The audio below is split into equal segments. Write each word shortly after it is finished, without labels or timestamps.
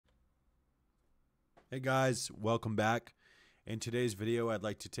Hey guys, welcome back. In today's video, I'd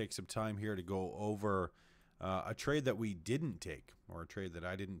like to take some time here to go over a trade that we didn't take, or a trade that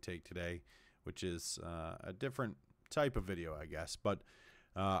I didn't take today, which is a different type of video, I guess. But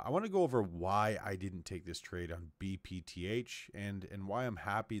I want to go over why I didn't take this trade on BPTH and why I'm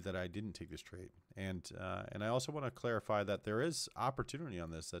happy that I didn't take this trade. And I also want to clarify that there is opportunity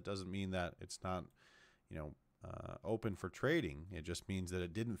on this. That doesn't mean that it's not, open for trading. It just means that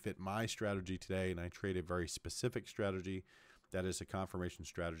it didn't fit my strategy today, and I traded a very specific strategy. That is a confirmation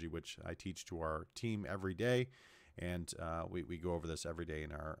strategy, which I teach to our team every day, and we go over this every day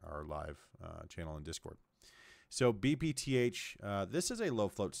in our live channel in Discord. So BPTH, this is a low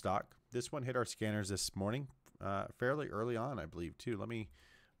float stock. This one hit our scanners this morning fairly early on, I believe, too. Let me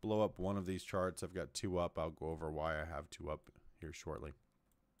blow up one of these charts. I've got two up. I'll go over why I have two up here shortly.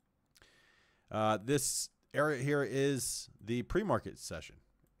 This area here is the pre-market session,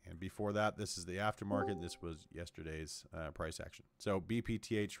 and before that, this is the aftermarket. This was yesterday's price action. So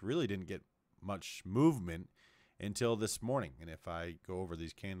BPTH really didn't get much movement until this morning, and if I go over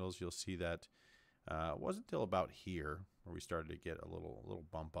these candles, you'll see that it wasn't until about here where we started to get a little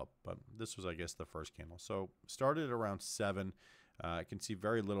bump up, but this was, I guess, the first candle. So started at around 7. I can see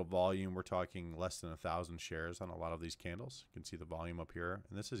very little volume. We're talking less than 1,000 shares on a lot of these candles. You can see the volume up here,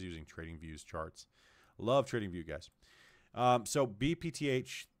 and this is using TradingView's charts. Love TradingView, guys. So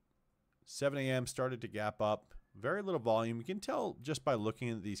BPTH, 7 a.m. started to gap up. Very little volume. You can tell just by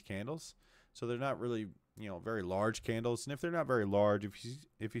looking at these candles. So they're not really, very large candles. And if they're not very large,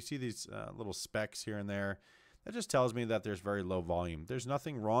 if you see these little specks here and there, that just tells me that there's very low volume. There's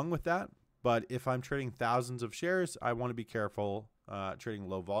nothing wrong with that. But if I'm trading thousands of shares, I want to be careful trading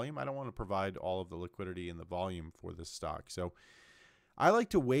low volume. I don't want to provide all of the liquidity and the volume for this stock. So I like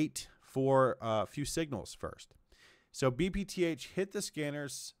to wait for a few signals first. So BPTH hit the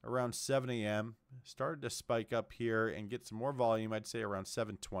scanners around 7 a.m., started to spike up here and get some more volume, I'd say around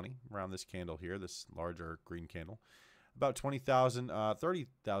 7:20, around this candle here, this larger green candle. About 20,000,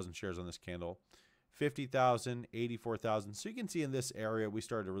 30,000 shares on this candle, 50,000, 84,000. So you can see in this area, we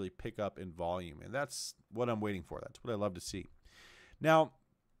started to really pick up in volume, and that's what I'm waiting for. That's what I love to see. Now,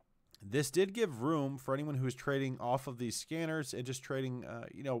 this did give room for anyone who's trading off of these scanners and just trading,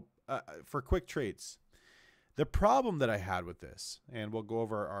 for quick trades. The problem that I had with this, and we'll go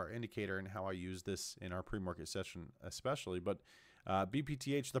over our indicator and how I use this in our pre-market session especially, but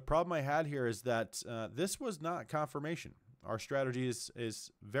BPTH, the problem I had here is that this was not confirmation. Our strategy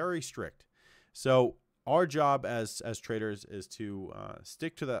is very strict. So our job as traders is to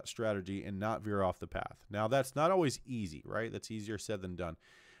stick to that strategy and not veer off the path. Now, that's not always easy, right? That's easier said than done.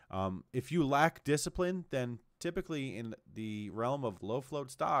 If you lack discipline, then typically in the realm of low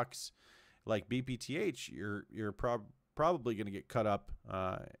float stocks like BPTH, you're probably going to get cut up,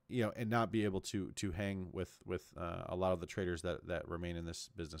 and not be able to hang with a lot of the traders that remain in this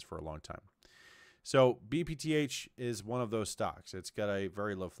business for a long time. So BPTH is one of those stocks. It's got a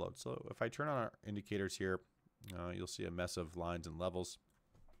very low float. So if I turn on our indicators here, you'll see a mess of lines and levels.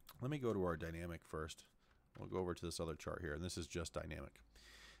 Let me go to our dynamic first. We'll go over to this other chart here, and this is just dynamic.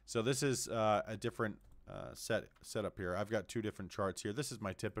 So this is a different setup here. I've got two different charts here. This is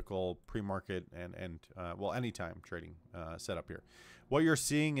my typical pre-market and anytime trading setup here. What you're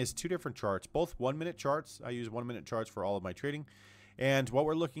seeing is two different charts, both 1-minute charts. I use 1-minute charts for all of my trading. And what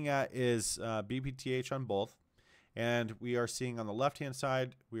we're looking at is BPTH on both. And we are seeing on the left-hand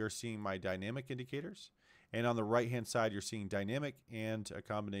side, we are seeing my dynamic indicators. And on the right-hand side, you're seeing dynamic and a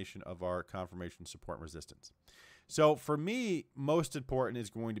combination of our confirmation, support, and resistance. So for me, most important is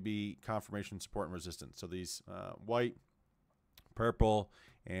going to be confirmation, support, and resistance. So these white, purple,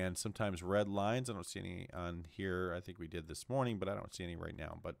 and sometimes red lines. I don't see any on here. I think we did this morning, but I don't see any right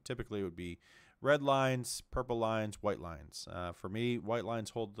now. But typically it would be red lines, purple lines, white lines. For me, white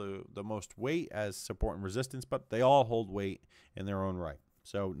lines hold the most weight as support and resistance, but they all hold weight in their own right.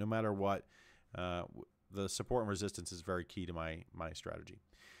 So no matter what, the support and resistance is very key to my strategy.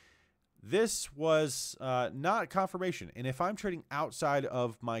 This was not confirmation. And if I'm trading outside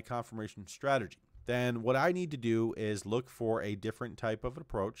of my confirmation strategy, then what I need to do is look for a different type of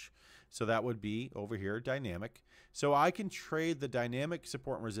approach. So that would be over here, dynamic. So I can trade the dynamic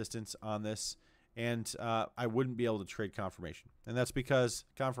support and resistance on this, and I wouldn't be able to trade confirmation. And that's because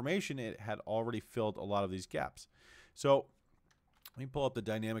confirmation, it had already filled a lot of these gaps. So let me pull up the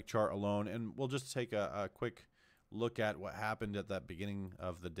dynamic chart alone, and we'll just take a quick look at what happened at that beginning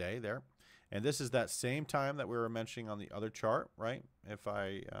of the day there. And this is that same time that we were mentioning on the other chart, right? If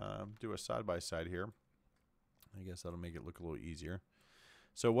I do a side-by-side here, I guess that'll make it look a little easier.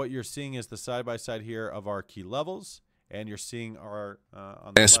 So what you're seeing is the side-by-side here of our key levels, and you're seeing our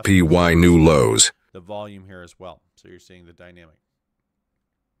on the SPY new lows. the volume here as well. So you're seeing the dynamic.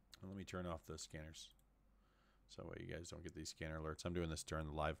 Let me turn off the scanners so you guys don't get these scanner alerts. I'm doing this during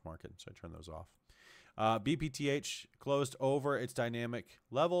the live market, so I turn those off. BPTH closed over its dynamic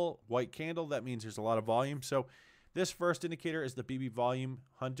level, white candle. That means there's a lot of volume. So this first indicator is the BB volume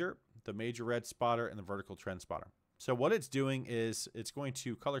hunter, the major red spotter, and the vertical trend spotter. So what it's doing is it's going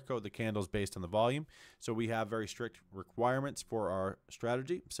to color code the candles based on the volume. So we have very strict requirements for our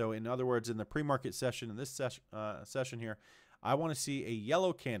strategy. So in other words, in the pre-market session, in this session here, I want to see a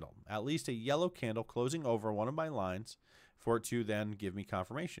yellow candle, at least a yellow candle closing over one of my lines for it to then give me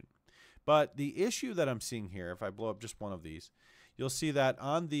confirmation. But the issue that I'm seeing here, if I blow up just one of these, you'll see that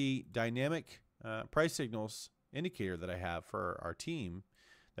on the dynamic price signals indicator that I have for our team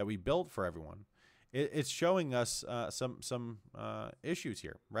that we built for everyone, it's showing us some issues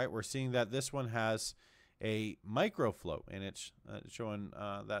here, right? We're seeing that this one has a micro float, and it's showing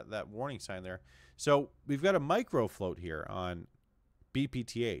that warning sign there. So we've got a micro float here on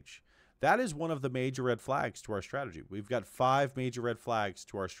BPTH. That is one of the major red flags to our strategy. We've got 5 major red flags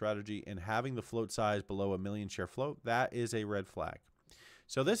to our strategy, and having the float size below a 1 million share float, that is a red flag.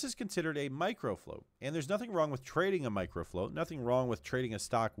 So this is considered a micro float, and there's nothing wrong with trading a micro float, nothing wrong with trading a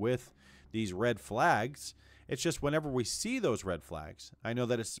stock with these red flags. It's just whenever we see those red flags, I know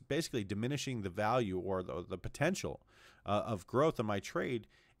that it's basically diminishing the value or the potential of growth in my trade,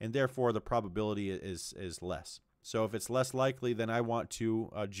 and therefore the probability is less. So if it's less likely, then I want to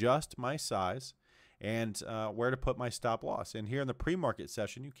adjust my size and where to put my stop loss. And here in the pre-market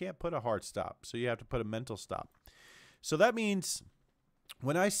session, you can't put a hard stop, so you have to put a mental stop. So that means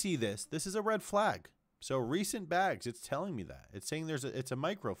when I see this is a red flag. So recent bags, it's telling me that. It's saying it's a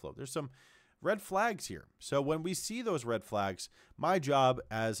micro float. There's some red flags here. So when we see those red flags, my job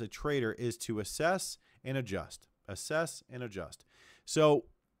as a trader is to assess and adjust. Assess and adjust. So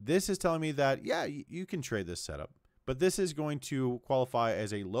this is telling me that, yeah, you can trade this setup, but this is going to qualify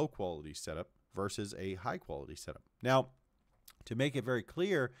as a low quality setup versus a high quality setup. Now, to make it very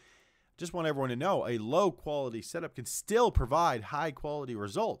clear, just want everyone to know a low quality setup can still provide high quality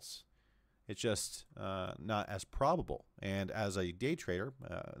results. It's just not as probable. And as a day trader,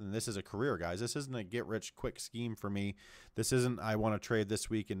 and this is a career, guys, this isn't a get rich quick scheme for me. This isn't I want to trade this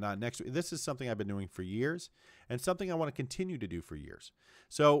week and not next week. This is something I've been doing for years and something I want to continue to do for years.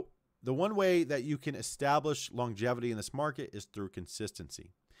 So the one way that you can establish longevity in this market is through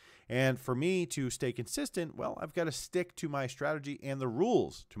consistency. And for me to stay consistent, well, I've got to stick to my strategy and the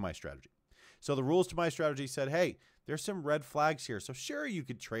rules to my strategy. So the rules to my strategy said, hey, there's some red flags here. So sure, you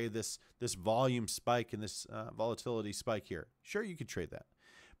could trade this volume spike and this volatility spike here. Sure, you could trade that.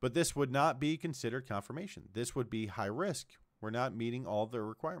 But this would not be considered confirmation. This would be high risk. We're not meeting all the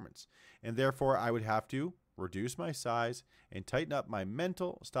requirements. And therefore, I would have to reduce my size and tighten up my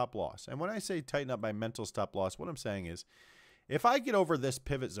mental stop loss. And when I say tighten up my mental stop loss, what I'm saying is if I get over this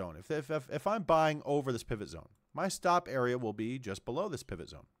pivot zone, if I'm buying over this pivot zone, my stop area will be just below this pivot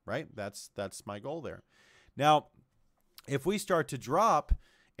zone, right? That's my goal there. Now, if we start to drop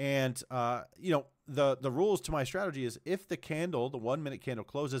and, the rules to my strategy is if the candle, the 1 minute candle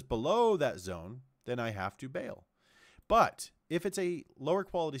closes below that zone, then I have to bail. But if it's a lower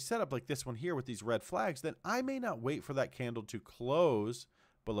quality setup like this one here with these red flags, then I may not wait for that candle to close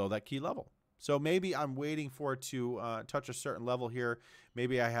below that key level. So maybe I'm waiting for it to touch a certain level here.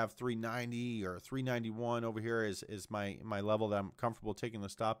 Maybe I have 390 or 391 over here is my level that I'm comfortable taking the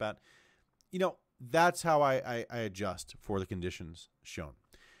stop at. That's how I adjust for the conditions shown.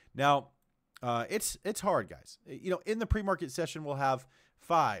 Now, it's hard, guys. In the pre-market session, we'll have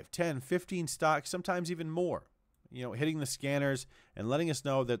 5, 10, 15 stocks, sometimes even more, hitting the scanners and letting us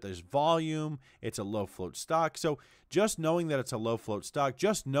know that there's volume, it's a low float stock. So just knowing that it's a low float stock,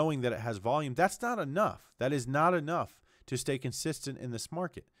 just knowing that it has volume, that's not enough. That is not enough to stay consistent in this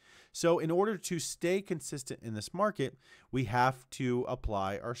market. So in order to stay consistent in this market, we have to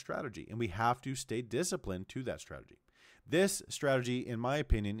apply our strategy and we have to stay disciplined to that strategy. This strategy, in my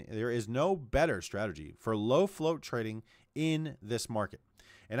opinion, there is no better strategy for low float trading in this market.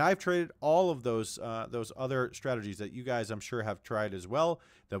 And I've traded all of those other strategies that you guys, I'm sure, have tried as well.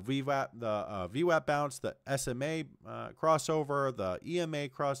 The VWAP bounce, the SMA crossover, the EMA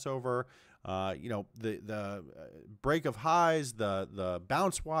crossover, the break of highs, the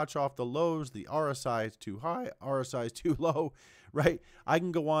bounce watch off the lows, the RSI is too high, RSI is too low, right? I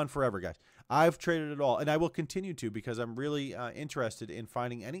can go on forever, guys. I've traded it all, and I will continue to because I'm really interested in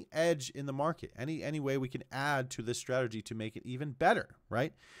finding any edge in the market, any way we can add to this strategy to make it even better,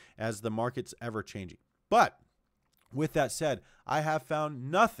 right? As the market's ever changing. But With that said, I have found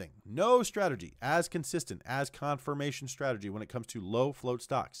nothing, no strategy as consistent as confirmation strategy when it comes to low float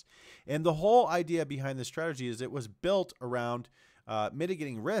stocks. And the whole idea behind this strategy is it was built around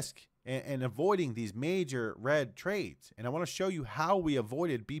mitigating risk and avoiding these major red trades. And I want to show you how we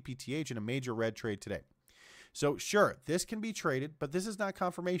avoided BPTH in a major red trade today. So sure, this can be traded, but this is not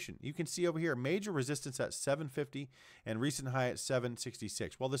confirmation. You can see over here, major resistance at 750 and recent high at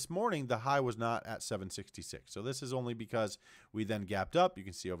 766. Well, this morning, the high was not at 766. So this is only because we then gapped up. You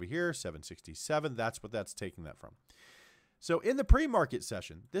can see over here, 767. That's what that's taking that from. So in the pre-market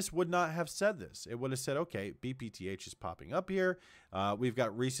session, this would not have said this. It would have said, okay, BPTH is popping up here. We've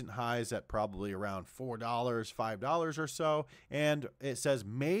got recent highs at probably around $4, $5 or so. And it says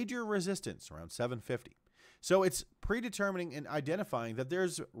major resistance around 750. So it's predetermining and identifying that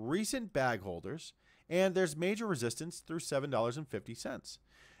there's recent bag holders and there's major resistance through $7.50.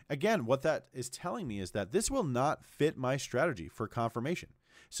 Again, what that is telling me is that this will not fit my strategy for confirmation.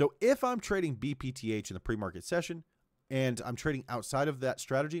 So if I'm trading BPTH in the pre-market session and I'm trading outside of that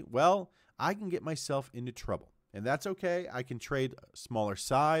strategy, well, I can get myself into trouble. And that's okay. I can trade smaller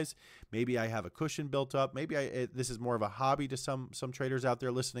size. Maybe I have a cushion built up. Maybe this is more of a hobby to some traders out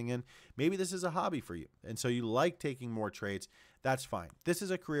there listening in. Maybe this is a hobby for you. And so you like taking more trades. That's fine. This is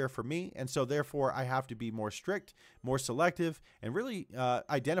a career for me. And so therefore I have to be more strict, more selective, and really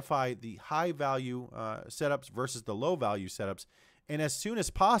identify the high value setups versus the low value setups and as soon as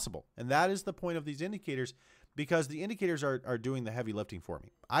possible. And that is the point of these indicators, because the indicators are doing the heavy lifting for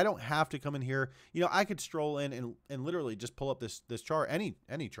me. I don't have to come in here. You know, I could stroll in and literally just pull up this chart,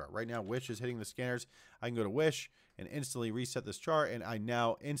 any chart. Right now, Wish is hitting the scanners. I can go to Wish and instantly reset this chart, and I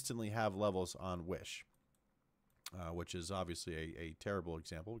now instantly have levels on Wish, which is obviously a terrible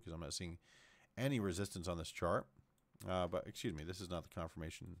example because I'm not seeing any resistance on this chart. But excuse me, this is not the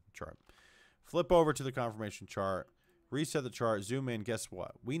confirmation chart. Flip over to the confirmation chart. Reset the chart, zoom in, guess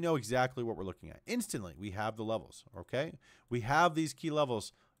what? We know exactly what we're looking at. Instantly, we have the levels, okay? We have these key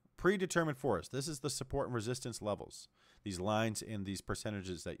levels predetermined for us. This is the support and resistance levels, these lines and these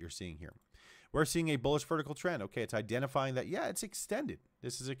percentages that you're seeing here. We're seeing a bullish vertical trend. Okay, it's identifying that, yeah, it's extended.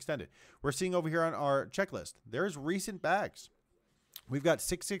 This is extended. We're seeing over here on our checklist, there's recent bags. We've got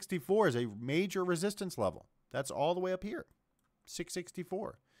 664 as a major resistance level. That's all the way up here,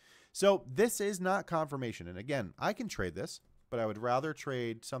 664. So this is not confirmation. And again, I can trade this, but I would rather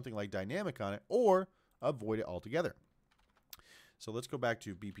trade something like dynamic on it or avoid it altogether. So let's go back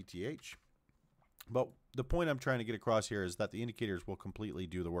to BPTH. But the point I'm trying to get across here is that the indicators will completely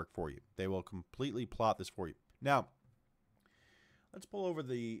do the work for you. They will completely plot this for you. Now, let's pull over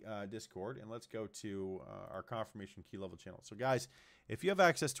the Discord and let's go to our confirmation key level channel. So guys, if you have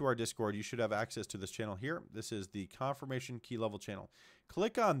access to our Discord, you should have access to this channel here. This is the confirmation key level channel.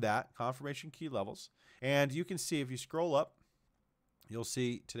 Click on that, confirmation key levels, and you can see if you scroll up, you'll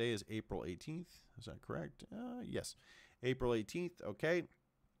see today is April 18th. Is that correct? Yes, April 18th. Okay.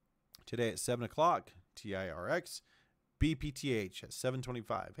 Today at 7 o'clock, TIRX, BPTH at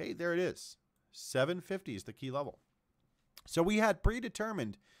 725. Hey, there it is. 750 is the key level. So we had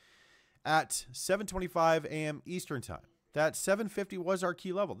predetermined at 7:25 a.m. Eastern time that 750 was our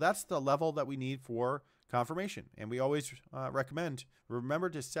key level. That's the level that we need for confirmation. And we always recommend, remember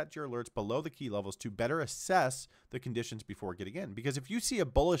to set your alerts below the key levels to better assess the conditions before getting in. Because if you see a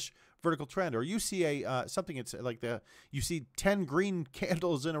bullish vertical trend, or you see a something, it's like you see 10 green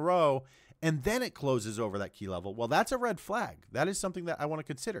candles in a row, and then it closes over that key level, well, that's a red flag. That is something that I want to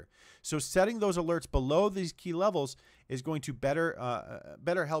consider. So setting those alerts below these key levels is going to better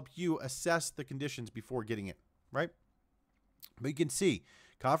help you assess the conditions before getting in, right? But you can see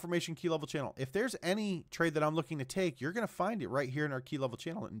confirmation key level channel. If there's any trade that I'm looking to take, you're going to find it right here in our key level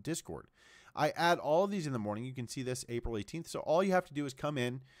channel in Discord. I add all of these in the morning. You can see this April 18th. So all you have to do is come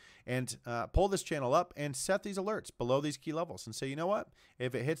in and pull this channel up and set these alerts below these key levels and say, you know what?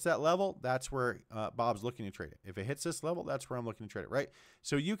 If it hits that level, that's where Bob's looking to trade it. If it hits this level, that's where I'm looking to trade it, right?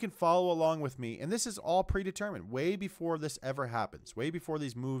 So you can follow along with me. And this is all predetermined way before this ever happens, way before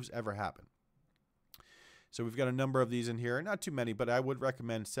these moves ever happen. So we've got a number of these in here, not too many, but I would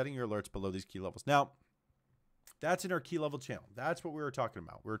recommend setting your alerts below these key levels. Now, that's in our key level channel. That's what we were talking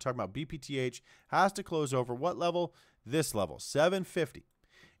about. We were talking about BPTH has to close over what level? This level, 750.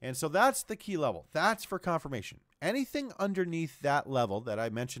 And so that's the key level. That's for confirmation. Anything underneath that level that I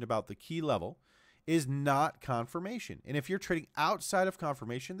mentioned about the key level is not confirmation. And if you're trading outside of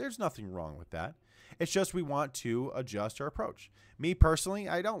confirmation, there's nothing wrong with that. It's just we want to adjust our approach. Me personally,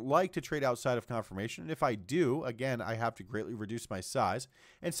 I don't like to trade outside of confirmation. And if I do, again, I have to greatly reduce my size.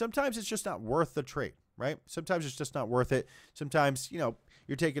 And sometimes it's just not worth the trade, right? Sometimes it's just not worth it. Sometimes, you know,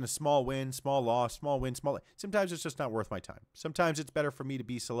 You're taking a small win, small loss, small win, small. Sometimes it's just not worth my time. Sometimes it's better for me to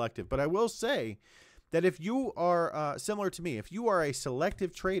be selective. But I will say that if you are similar to me, if you are a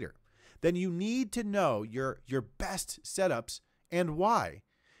selective trader, then you need to know your best setups and why.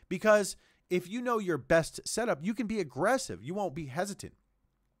 Because if you know your best setup, you can be aggressive. You won't be hesitant.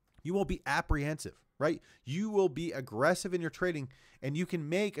 You won't be apprehensive, right? You will be aggressive in your trading, and you can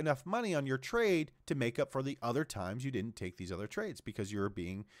make enough money on your trade to make up for the other times you didn't take these other trades because you're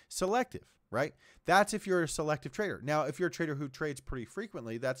being selective, right? That's if you're a selective trader. Now, if you're a trader who trades pretty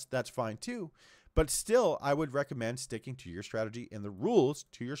frequently, that's fine too. But still, I would recommend sticking to your strategy and the rules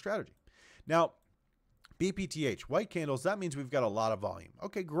to your strategy. Now, BPTH, white candles, that means we've got a lot of volume.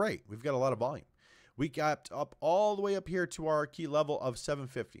 Okay, great. We've got a lot of volume. We got up all the way up here to our key level of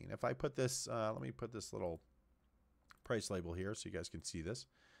 750. And if I put this, let me put this little price label here so you guys can see this.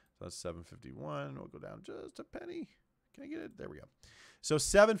 So that's 751. We'll go down just a penny. Can I get it? There we go. So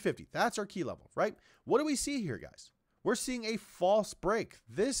 750, that's our key level, right? What do we see here, guys? We're seeing a false break.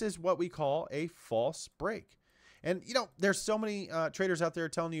 This is what we call a false break. And, you know, there's so many traders out there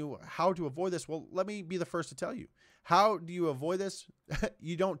telling you how to avoid this. Well, let me be the first to tell you. How do you avoid this?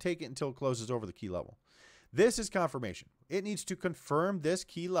 You don't take it until it closes over the key level. This is confirmation. It needs to confirm this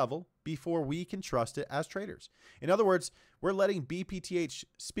key level before we can trust it as traders. In other words, we're letting BPTH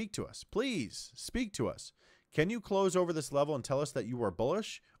speak to us. Please speak to us. Can you close over this level and tell us that you are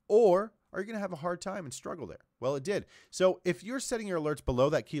bullish? Or are you going to have a hard time and struggle there? Well, it did. So if you're setting your alerts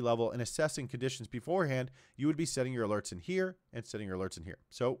below that key level and assessing conditions beforehand, you would be setting your alerts in here and setting your alerts in here.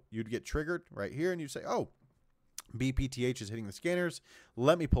 So you'd get triggered right here and you'd say, oh, BPTH is hitting the scanners.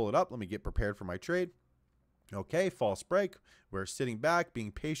 Let me pull it up. Let me get prepared for my trade. Okay, false break. We're sitting back,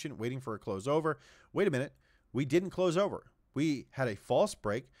 being patient, waiting for a close over. Wait a minute. We didn't close over. We had a false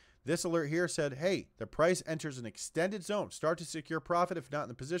break. This alert here said, hey, the price enters an extended zone. Start to secure profit if not in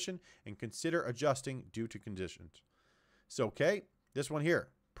the position and consider adjusting due to conditions. So, okay, this one here,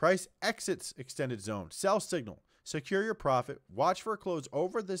 price exits extended zone, sell signal, secure your profit, watch for a close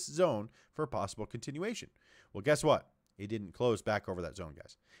over this zone for possible continuation. Well, guess what? It didn't close back over that zone,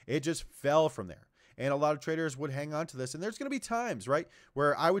 guys. It just fell from there. And a lot of traders would hang on to this. And there's going to be times, right,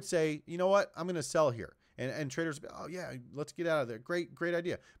 where I would say, you know what, I'm going to sell here. And traders, oh, yeah, let's get out of there. Great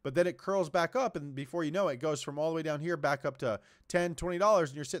idea. But then it curls back up, and before you know it, it goes from all the way down here back up to $10, $20,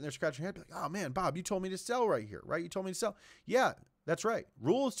 and you're sitting there scratching your head like, oh, man, Bob, you told me to sell right here, right? You told me to sell. Yeah, that's right.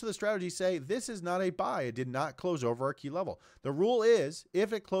 Rules to the strategy say this is not a buy. It did not close over our key level. The rule is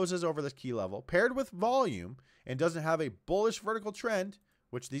if it closes over this key level, paired with volume, and doesn't have a bullish vertical trend,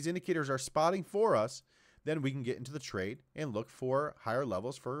 which these indicators are spotting for us, then we can get into the trade and look for higher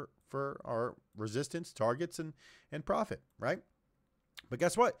levels for our resistance, targets, and profit, right? But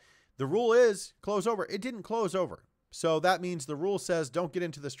guess what? The rule is close over. It didn't close over. So that means the rule says don't get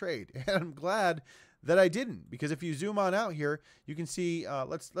into this trade. And I'm glad that I didn't, because if you zoom on out here, you can see,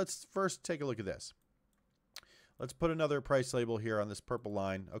 let's first take a look at this. Let's put another price label here on this purple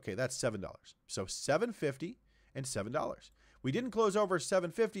line. Okay, that's $7. So $7.50 and $7. We didn't close over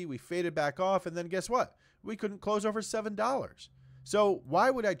 $7.50. We faded back off. And then guess what? We couldn't close over $7. So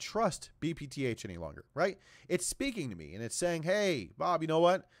why would I trust BPTH any longer, right? It's speaking to me and it's saying, hey, Bob, you know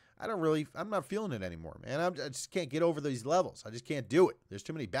what? I'm not feeling it anymore, man. I just can't get over these levels. I just can't do it. There's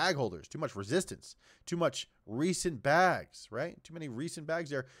too many bag holders, too much resistance, too much recent bags, right? Too many recent bags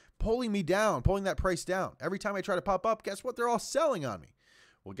there pulling me down, pulling that price down. Every time I try to pop up, guess what? They're all selling on me.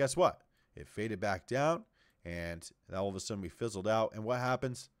 Well, guess what? It faded back down and all of a sudden we fizzled out. And what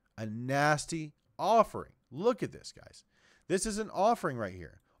happens? A nasty offering. Look at this, guys. This is an offering right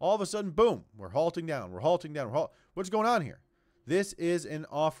here. All of a sudden, boom, we're halting down. We're halting down. What's going on here? This is an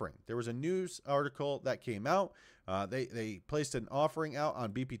offering. There was a news article that came out. They placed an offering out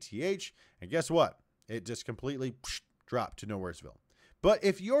on BPTH. And guess what? It just completely dropped to Nowheresville. But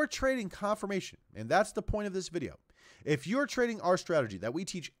if you're trading confirmation, and that's the point of this video, if you're trading our strategy that we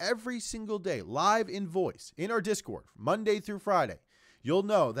teach every single day, live in voice, in our Discord, Monday through Friday, you'll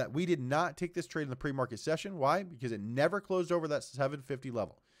know that we did not take this trade in the pre-market session. Why? Because it never closed over that 750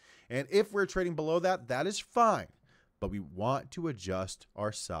 level. And if we're trading below that, that is fine. But we want to adjust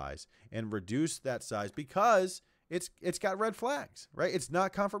our size and reduce that size because it's got red flags, right? It's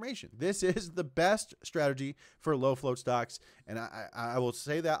not confirmation. This is the best strategy for low float stocks. And I will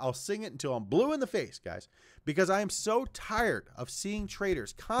say that. I'll sing it until I'm blue in the face, guys, because I am so tired of seeing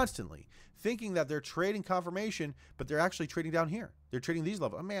traders constantly thinking that they're trading confirmation, but they're actually trading down here. They're trading these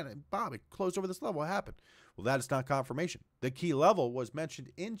levels. Oh, man, Bob, it closed over this level. What happened? Well, that is not confirmation. The key level was mentioned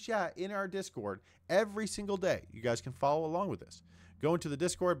in chat in our Discord every single day. You guys can follow along with this. Go into the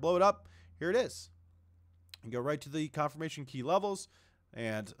Discord, blow it up. Here it is. And go right to the confirmation key levels.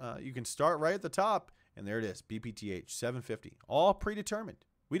 And you can start right at the top, and there it is, BPTH 750, all predetermined.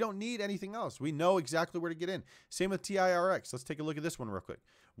 We don't need anything else. We know exactly where to get in. Same with TIRX. Let's take a look at this one real quick.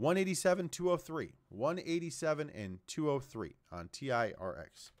 187, 203. 187 and 203 on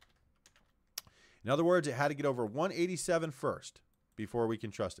TIRX. In other words, it had to get over 187 first before we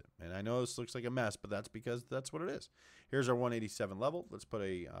can trust it. And I know this looks like a mess, but that's because that's what it is. Here's our 187 level. Let's put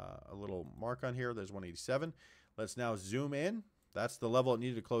a little mark on here. There's 187. Let's now zoom in. That's the level it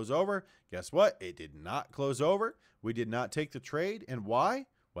needed to close over. Guess what? It did not close over. We did not take the trade. And why?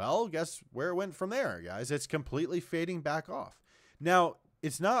 Well, guess where it went from there, guys. It's completely fading back off. Now,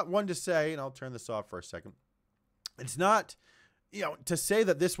 it's not one to say, and I'll turn this off for a second. It's not, to say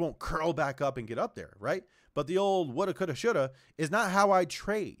that this won't curl back up and get up there, right? But the old woulda, coulda, shoulda is not how I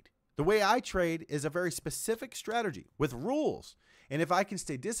trade. The way I trade is a very specific strategy with rules. And if I can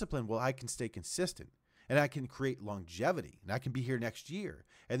stay disciplined, well, I can stay consistent. And I can create longevity, and I can be here next year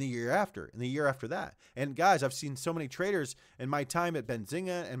and the year after and the year after that. And guys, I've seen so many traders in my time at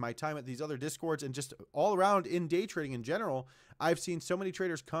Benzinga and my time at these other Discords and just all around in day trading in general. I've seen so many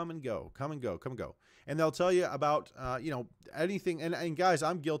traders come and go. And they'll tell you about, anything. And guys,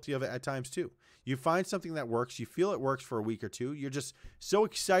 I'm guilty of it at times too. You find something that works, you feel it works for a week or two. You're just so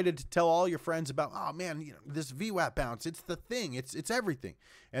excited to tell all your friends about, oh man, this VWAP bounce, it's the thing, it's everything.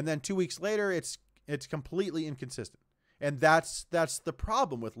 And then 2 weeks later, it's completely inconsistent. And that's the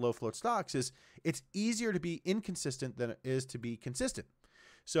problem with low float stocks is it's easier to be inconsistent than it is to be consistent.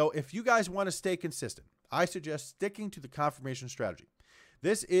 So if you guys want to stay consistent, I suggest sticking to the confirmation strategy.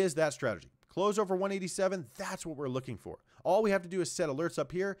 This is that strategy. Close over 187, that's what we're looking for. All we have to do is set alerts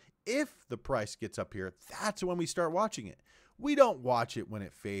up here. If the price gets up here, that's when we start watching it. We don't watch it when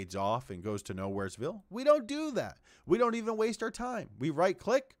it fades off and goes to nowheresville. We don't do that. We don't even waste our time. We right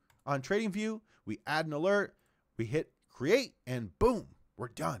click on TradingView, we add an alert, we hit create, and boom, we're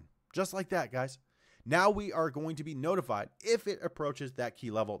done. Just like that, guys. Now we are going to be notified if it approaches that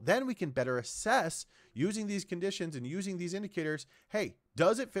key level. Then we can better assess using these conditions and using these indicators, hey,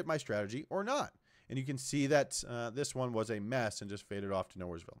 does it fit my strategy or not? And you can see that this one was a mess and just faded off to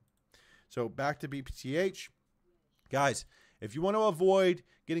nowheresville. So back to BPTH. Guys, if you want to avoid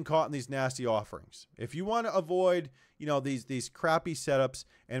getting caught in these nasty offerings, if you want to avoid, these crappy setups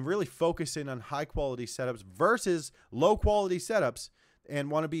and really focus in on high quality setups versus low quality setups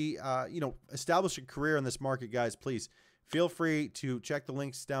and want to be, establish a career in this market, guys, please feel free to check the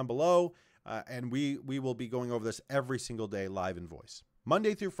links down below. And we will be going over this every single day live in voice.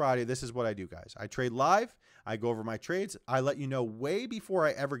 Monday through Friday, this is what I do, guys. I trade live. I go over my trades. I let you know way before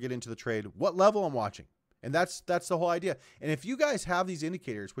I ever get into the trade what level I'm watching. And that's the whole idea. And if you guys have these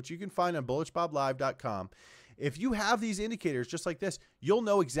indicators, which you can find on BullishBobLive.com, if you have these indicators just like this, you'll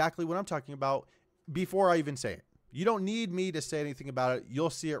know exactly what I'm talking about before I even say it. You don't need me to say anything about it. You'll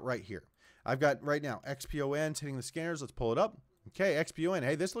see it right here. I've got right now XPON hitting the scanners. Let's pull it up. Okay, XPON.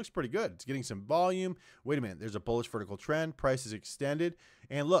 Hey, this looks pretty good. It's getting some volume. Wait a minute. There's a bullish vertical trend. Price is extended.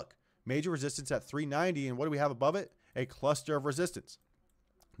 And look, major resistance at 390. And what do we have above it? A cluster of resistance.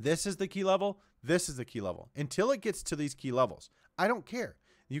 This is the key level. This is the key level. Until it gets to these key levels, I don't care.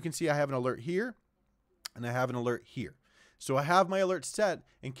 You can see I have an alert here and I have an alert here. So I have my alert set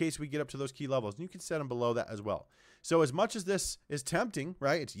in case we get up to those key levels. And you can set them below that as well. So as much as this is tempting,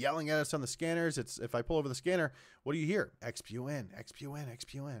 right? It's yelling at us on the scanners. It's if I pull over the scanner, what do you hear? XPON, XPON,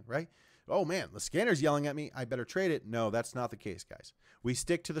 XPON, right? Oh man, the scanner's yelling at me. I better trade it. No, that's not the case, guys. We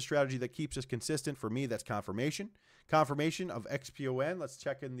stick to the strategy that keeps us consistent. For me, that's confirmation. Confirmation of XPON. Let's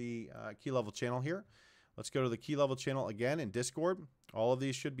check in the key level channel here. Let's go to the key level channel again in Discord. All of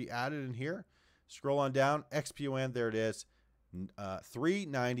these should be added in here. Scroll on down. XPON, there it is.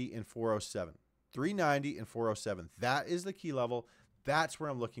 390 and 407. 390 and 407. That is the key level. That's where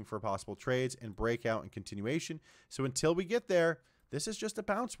I'm looking for possible trades and breakout and continuation. So until we get there, this is just a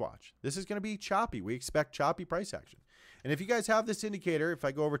bounce watch. This is going to be choppy. We expect choppy price action. And if you guys have this indicator, if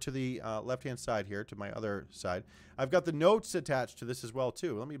I go over to the left-hand side here, to my other side, I've got the notes attached to this as well,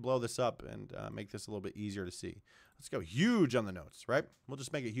 too. Let me blow this up and make this a little bit easier to see. Let's go huge on the notes, right? We'll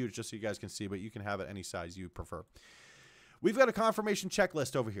just make it huge just so you guys can see, but you can have it any size you prefer. We've got a confirmation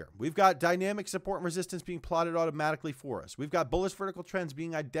checklist over here. We've got dynamic support and resistance being plotted automatically for us. We've got bullish vertical trends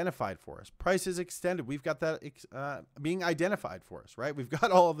being identified for us. Prices extended. We've got that being identified for us, right? We've got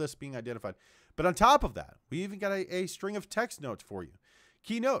all of this being identified. But on top of that, we even got a string of text notes for you.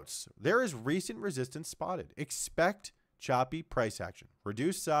 Key notes. There is recent resistance spotted. Expect choppy price action.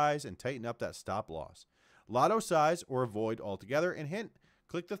 Reduce size and tighten up that stop loss. Lotto size or avoid altogether. And hint,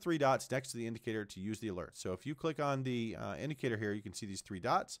 click the three dots next to the indicator to use the alerts. So if you click on the indicator here, you can see these three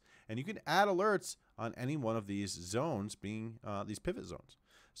dots, and you can add alerts on any one of these zones, being these pivot zones.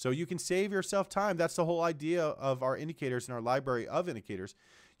 So you can save yourself time. That's the whole idea of our indicators and our library of indicators.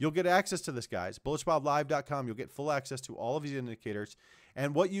 You'll get access to this, guys. BullishBobLive.com. You'll get full access to all of these indicators.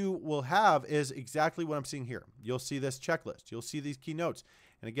 And what you will have is exactly what I'm seeing here. You'll see this checklist. You'll see these keynotes.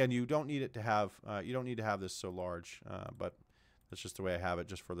 And again, you don't need it to have this so large, but that's just the way I have it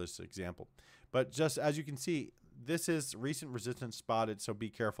just for this example. But just as you can see, this is recent resistance spotted, so be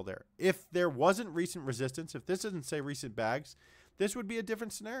careful there. If there wasn't recent resistance, if this doesn't say recent bags, this would be a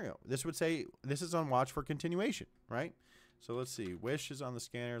different scenario. This would say this is on watch for continuation, right? So let's see. Wish is on the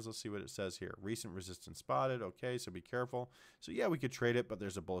scanners. Let's see what it says here. Recent resistance spotted. Okay, so be careful. So yeah, we could trade it, but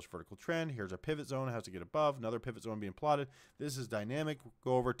there's a bullish vertical trend. Here's a pivot zone. It has to get above. Another pivot zone being plotted. This is dynamic.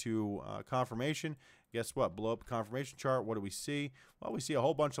 Go over to confirmation. Guess what? Blow up confirmation chart. What do we see? Well, we see a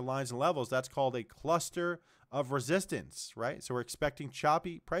whole bunch of lines and levels. That's called a cluster of resistance, right? So we're expecting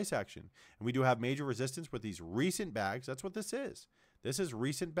choppy price action. And we do have major resistance with these recent bags. That's what this is. This is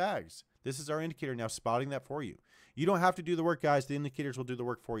recent bags. This is our indicator now spotting that for you. You don't have to do the work, guys. The indicators will do the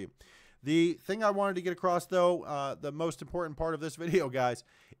work for you. The thing I wanted to get across, though, the most important part of this video, guys,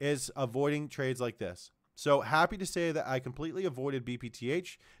 is avoiding trades like this. So happy to say that I completely avoided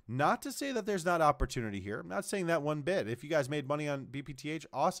BPTH. Not to say that there's not opportunity here. I'm not saying that one bit. If you guys made money on BPTH,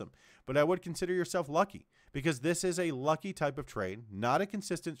 awesome. But I would consider yourself lucky, because this is a lucky type of trade, not a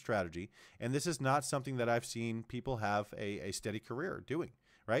consistent strategy. And this is not something that I've seen people have a steady career doing,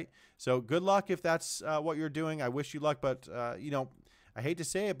 right? So good luck if that's what you're doing. I wish you luck, but you know, I hate to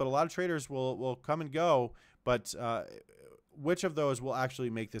say it, but a lot of traders will come and go, but which of those will actually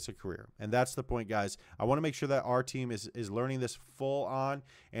make this a career? And that's the point, guys. I want to make sure that our team is learning this full on,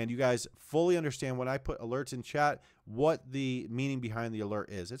 and you guys fully understand when I put alerts in chat, what the meaning behind the alert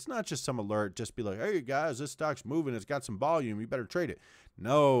is. It's not just some alert, just be like, hey guys, this stock's moving, it's got some volume, you better trade it.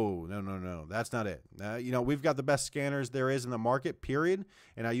 No, that's not it. You know, we've got the best scanners there is in the market, period.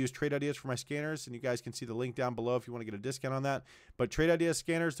 And I use Trade Ideas for my scanners, and you guys can see the link down below if you want to get a discount on that. But Trade Ideas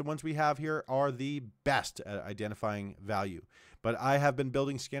scanners, the ones we have here, are the best at identifying value. But I have been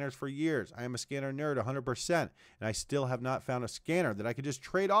building scanners for years. I am a scanner nerd 100%, and I still have not found a scanner that I could just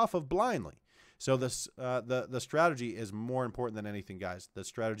trade off of blindly. So this, the strategy is more important than anything, guys. The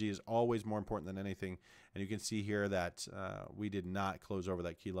strategy is always more important than anything. And you can see here that we did not close over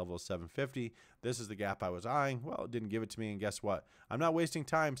that key level of 750. This is the gap I was eyeing. Well, it didn't give it to me. And guess what? I'm not wasting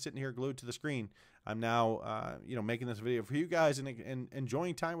time sitting here glued to the screen. I'm now, you know, making this video for you guys and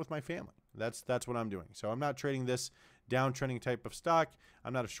enjoying time with my family. That's what I'm doing. So I'm not trading this downtrending type of stock.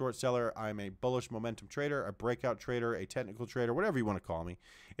 I'm not a short seller. I'm a bullish momentum trader, a breakout trader, a technical trader, whatever you want to call me.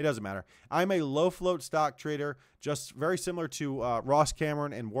 It doesn't matter. I'm a low float stock trader, just very similar to Ross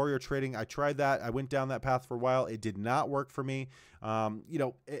Cameron and Warrior Trading. I tried that. I went down that path for a while. It did not work for me. You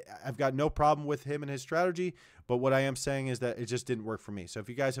know, I've got no problem with him and his strategy, but what I am saying is that it just didn't work for me. So if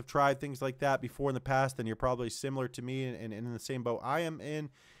you guys have tried things like that before in the past, then you're probably similar to me and in the same boat I am in.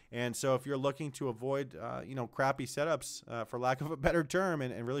 And so if you're looking to avoid, you know, crappy setups, for lack of a better term,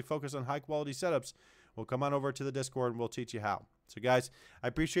 and really focus on high quality setups, well, come on over to the Discord and we'll teach you how. So guys, I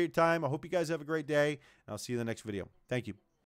appreciate your time. I hope you guys have a great day, and I'll see you in the next video. Thank you.